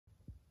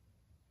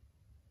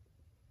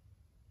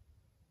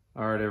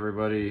All right,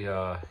 everybody,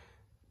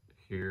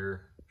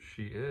 here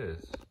she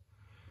is.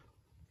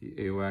 The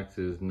AWACS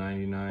is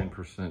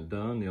 99%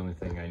 done. The only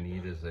thing I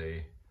need is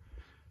a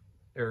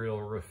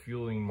aerial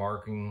refueling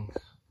markings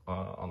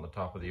on the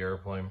top of the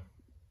airplane.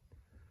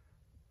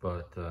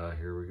 But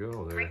here we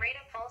go. There. Rate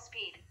of full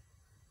speed.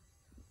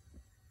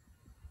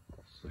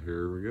 So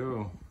here we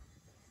go.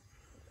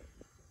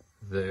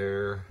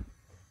 There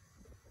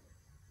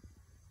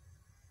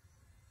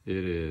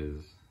it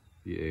is,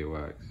 the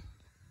AWACS.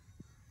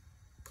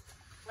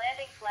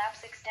 Landing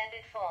flaps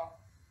extended full.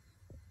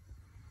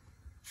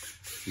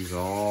 She's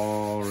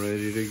all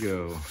ready to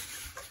go.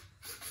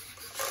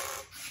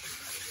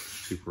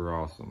 Super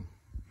awesome.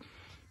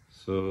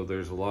 So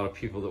there's a lot of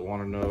people that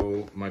want to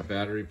know my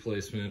battery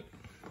placement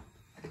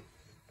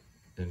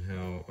and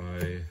how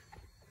I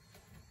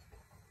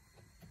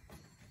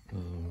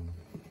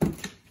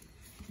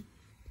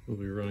will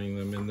be running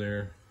them in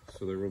there.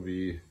 So there will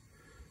be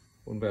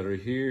one battery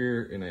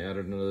here, and I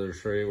added another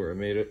tray where I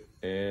made it,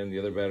 and the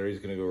other battery is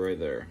going to go right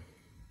there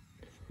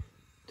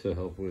to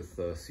help with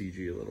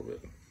CG a little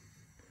bit.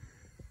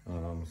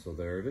 So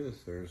there it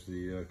is. There's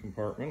the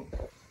compartment.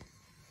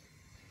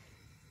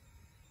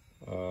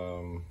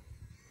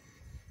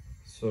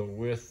 So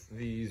with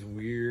these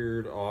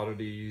weird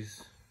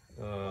oddities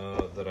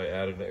that I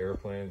added to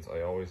airplanes,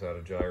 I always add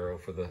a gyro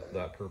for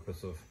that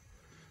purpose of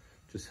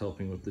just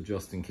helping with the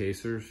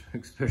just-in-casers,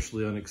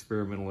 especially on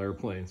experimental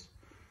airplanes.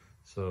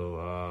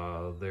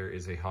 So there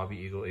is a Hobby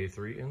Eagle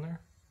A3 in there.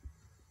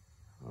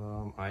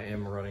 I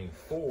am running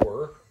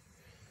four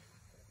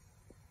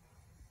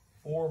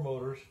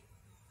motors.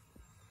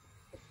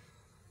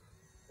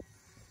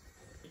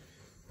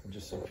 And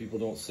just so people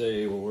don't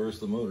say, well, where's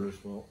the motors?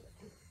 Well,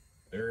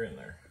 they're in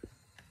there.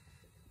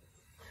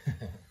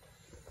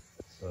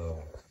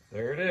 So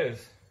there it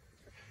is.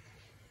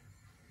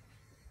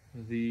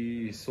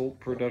 The Salt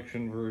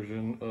production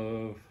version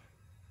of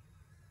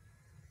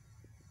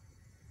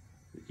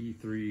the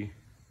E-3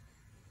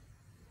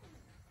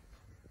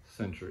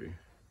 Century.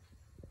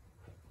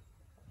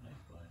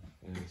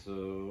 And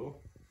so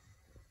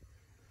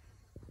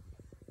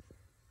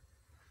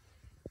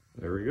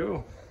there we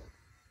go.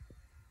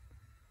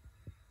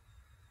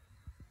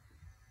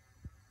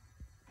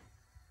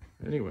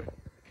 Anyway,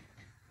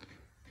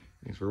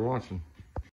 thanks for watching.